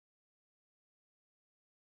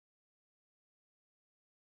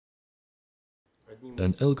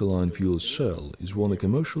An alkaline fuel cell is one of the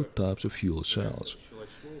commercial types of fuel cells.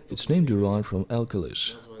 Its name derived from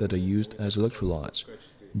alkalis that are used as electrolytes,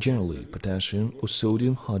 generally potassium or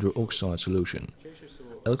sodium hydroxide solution.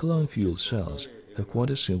 Alkaline fuel cells have quite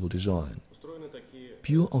a simple design.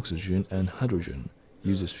 Pure oxygen and hydrogen,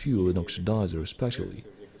 used as fuel and oxidizer respectively,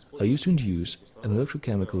 are used to induce an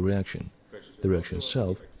electrochemical reaction. The reaction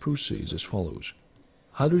itself proceeds as follows.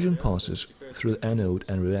 Hydrogen passes through the anode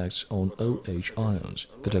and reacts on OH ions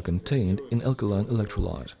that are contained in alkaline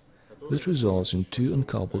electrolyte. This results in two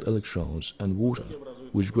uncoupled electrons and water,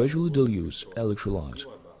 which gradually dilutes electrolyte.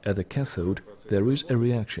 At the cathode, there is a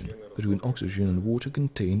reaction between oxygen and water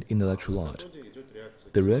contained in electrolyte.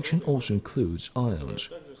 The reaction also includes ions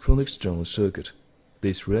from the external circuit.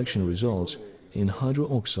 This reaction results in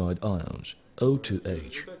hydroxide ions,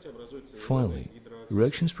 O2H. Finally,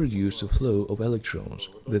 reactions produce a flow of electrons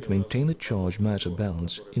that maintain the charge-matter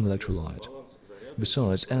balance in electrolyte.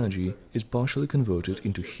 Besides, energy is partially converted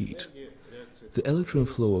into heat. The electron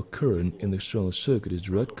flow occurring in the external circuit is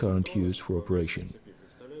direct current used for operation.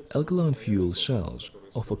 Alkaline fuel cells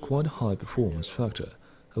offer quite a high performance factor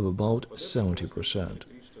of about 70%.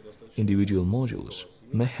 Individual modules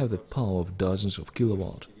may have the power of dozens of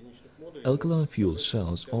kilowatt. Alkaline fuel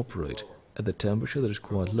cells operate at the temperature that is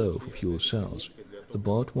quite low for fuel cells,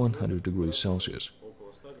 about 100 degrees Celsius.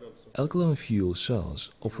 Alkaline fuel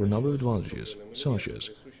cells offer a number of advantages, such as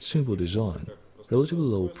simple design, relatively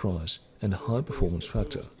low price, and a high performance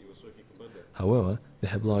factor. However, they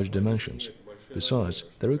have large dimensions. Besides,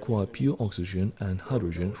 they require pure oxygen and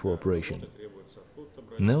hydrogen for operation.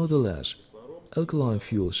 Nevertheless, alkaline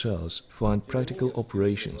fuel cells find practical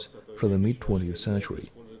operations from the mid-20th century.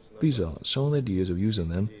 These are some of the ideas of using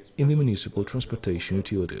them in the municipal transportation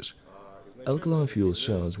utilities. Alkaline fuel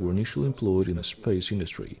cells were initially employed in the space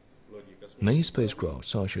industry. Many spacecraft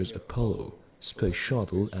such as Apollo, Space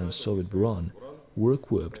Shuttle and Soviet Buran were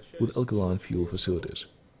equipped with alkaline fuel facilities.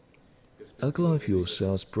 Alkaline fuel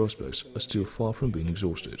cells prospects are still far from being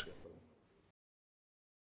exhausted.